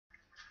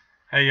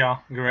Hey y'all,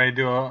 get ready to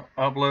do a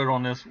upload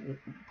on this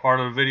part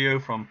of the video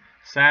from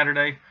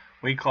Saturday.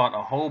 We caught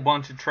a whole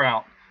bunch of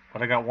trout,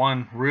 but I got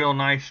one real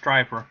nice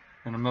striper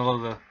in the middle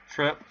of the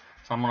trip,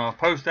 so I'm going to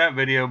post that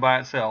video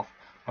by itself.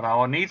 But I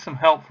will need some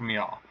help from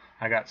y'all.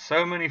 I got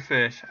so many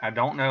fish, I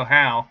don't know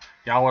how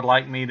y'all would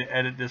like me to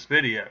edit this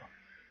video.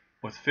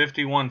 With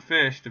 51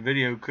 fish, the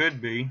video could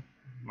be,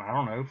 I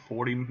don't know,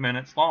 40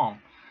 minutes long.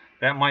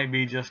 That might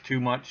be just too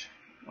much.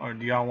 Or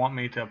do y'all want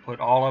me to put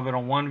all of it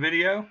on one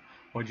video?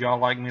 Would y'all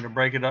like me to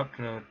break it up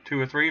to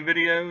 2 or 3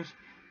 videos?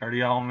 Or do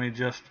y'all want me to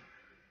just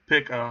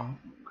pick 8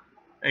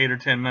 or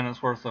 10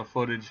 minutes worth of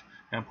footage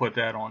and put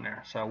that on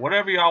there? So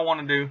whatever y'all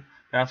want to do,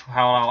 that's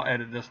how I'll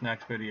edit this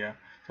next video.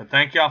 So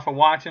thank y'all for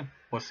watching.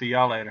 We'll see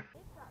y'all later.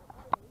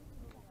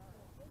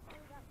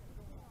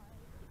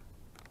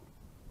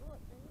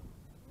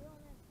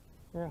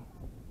 Yeah.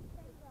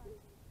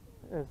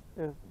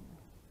 It's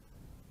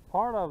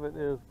part of it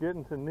is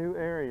getting to new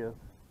areas.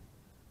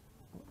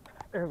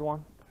 There's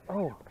one.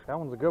 Oh, that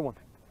one's a good one.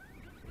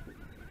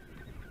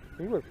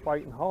 He was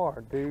fighting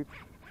hard, dude.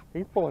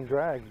 He's pulling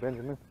drag,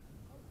 Benjamin.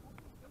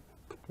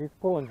 He's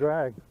pulling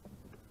drag.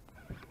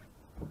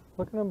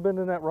 Look at him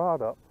bending that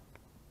rod up.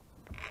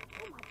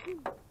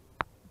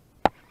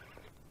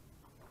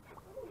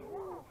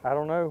 I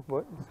don't know,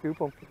 but scoop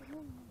him.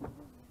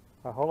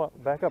 Hold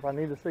up, back up. I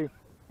need to see.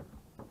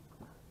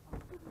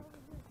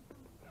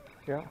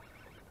 Yeah.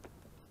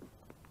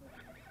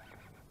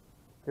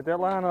 Get that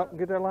line up.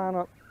 Get that line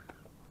up.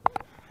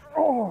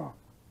 Oh!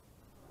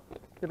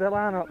 Get that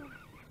line up.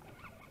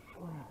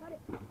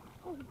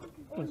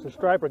 It's a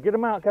striper. Get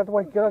him out. Get out the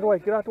way. Get out the way.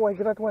 Get out the way.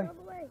 Get out the way.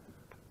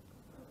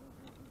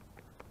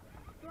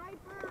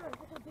 Striper.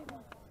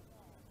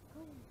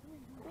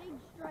 Big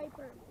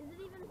striper. Is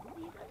it even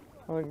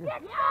season?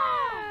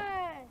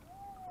 Yeah!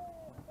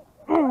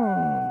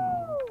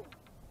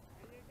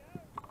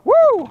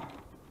 Woo!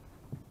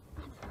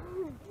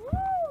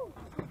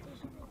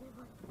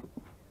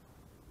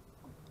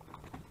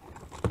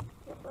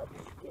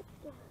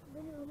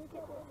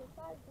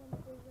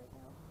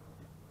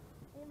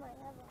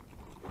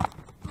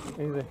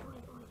 Easy.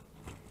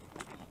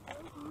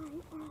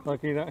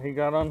 Look, he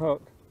got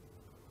unhooked.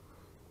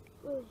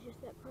 It was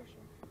just that pressure.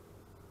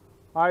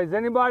 All right, does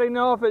anybody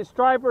know if it's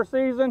striper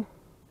season?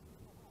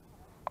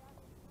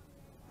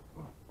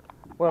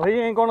 Well, he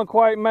ain't gonna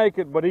quite make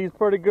it, but he's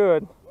pretty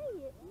good. He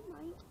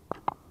might.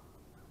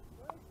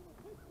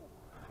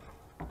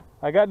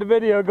 I got the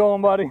video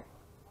going, buddy.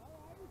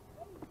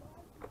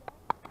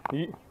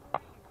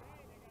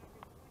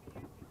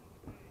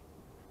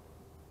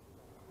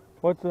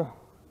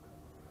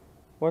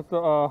 What's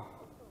the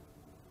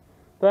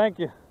thank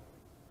you.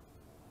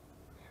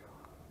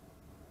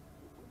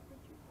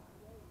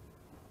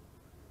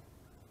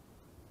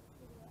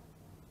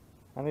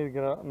 I need to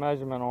get a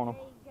measurement on him.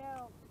 There you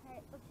go.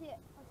 Alright, let's see it.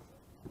 Let's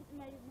get the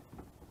measurement.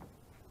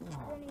 We're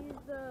gonna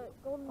use the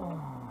golden rule,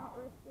 not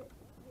risk it.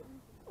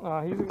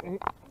 He's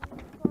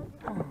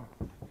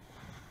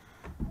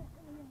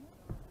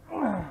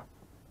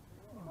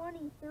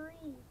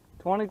 23.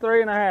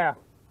 23 and a half.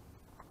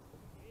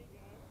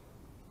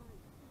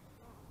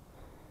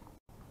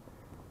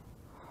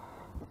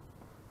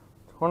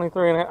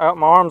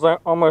 My arms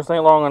almost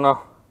ain't long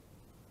enough.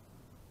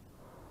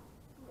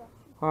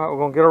 Alright, we're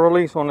gonna get a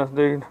release on this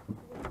dude.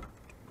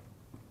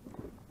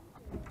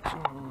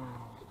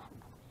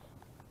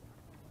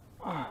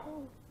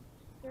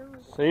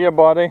 See ya,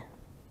 buddy.